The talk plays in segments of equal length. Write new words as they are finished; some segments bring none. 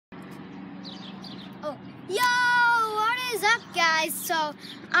Oh, yo, what is up, guys? So,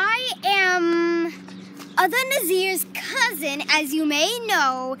 I am Other Nazir's cousin, as you may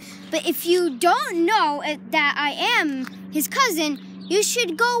know. But if you don't know that I am his cousin, you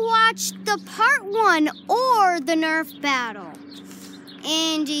should go watch the part 1 or the Nerf battle.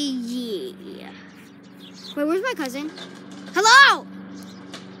 And yeah. Wait, where's my cousin? Hello!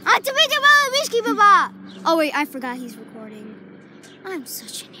 Oh wait, I forgot he's recording. I'm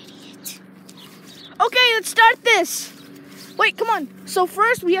such an idiot. Okay, let's start this. Wait, come on. So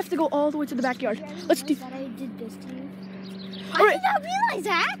first we have to go all the way to the backyard. Let's do. I did this to you. All right. I did not realize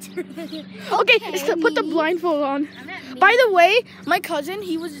that. Okay, let's put the blindfold on. By the way, my cousin,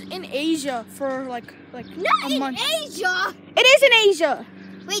 he was in Asia for like Not a month. in Asia. It is in Asia.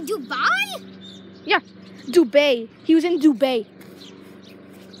 Wait, Dubai? Yeah, Dubai. He was in Dubai.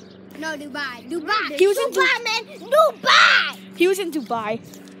 No, Dubai. Dubai. He was in Dubai, man. Dubai. He was in Dubai.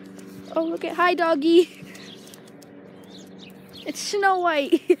 Oh, look at hi, doggy. It's Snow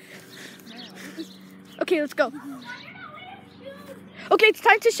White. Okay, let's go. Okay, it's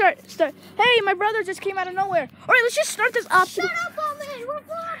time to start. Hey, my brother just came out of nowhere. All right, let's just start this obstacle. Shut up, man. We're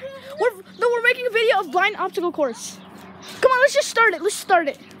vlogging. We're making a video of blind obstacle course. Come on, let's just start it. Let's start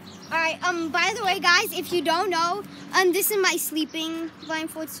it. All right. By the way, guys, if you don't know, this is my sleeping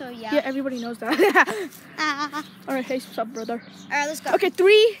blindfold. So yeah. Yeah, everybody knows that. All right, hey, what's up, brother? All right, let's go. Okay,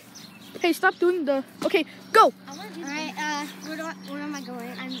 3. Hey, stop doing the. Okay, go. All right. Where am I going?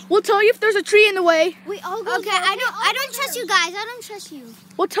 We'll tell you if there's a tree in the way. We all go. Okay. I don't trust you guys. I don't trust you.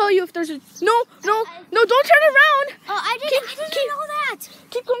 We'll tell you if there's a. No, don't turn around. Oh, I didn't know that.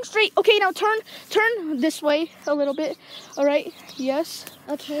 Keep going straight. Okay, now turn this way a little bit. All right. Yes.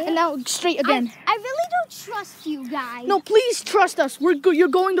 Okay. And now straight again. I really don't trust you guys. No, please trust us. You're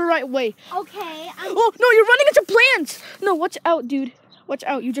going the right way. Okay. Oh no, you're running into plants. No, watch out, dude. Watch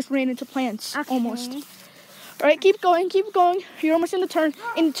out. You just ran into plants. Okay. Almost. All right, keep going, keep going. You're almost in the turn.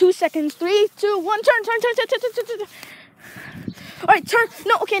 In 2 seconds. 3, 2, 1. Turn. All right, turn.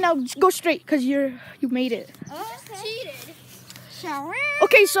 No, okay, now go straight because you made it. Okay. Cheated. Shower.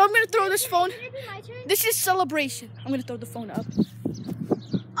 Okay, so I'm gonna throw this phone. This is celebration. I'm gonna throw the phone up.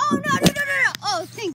 Oh no! Oh, thank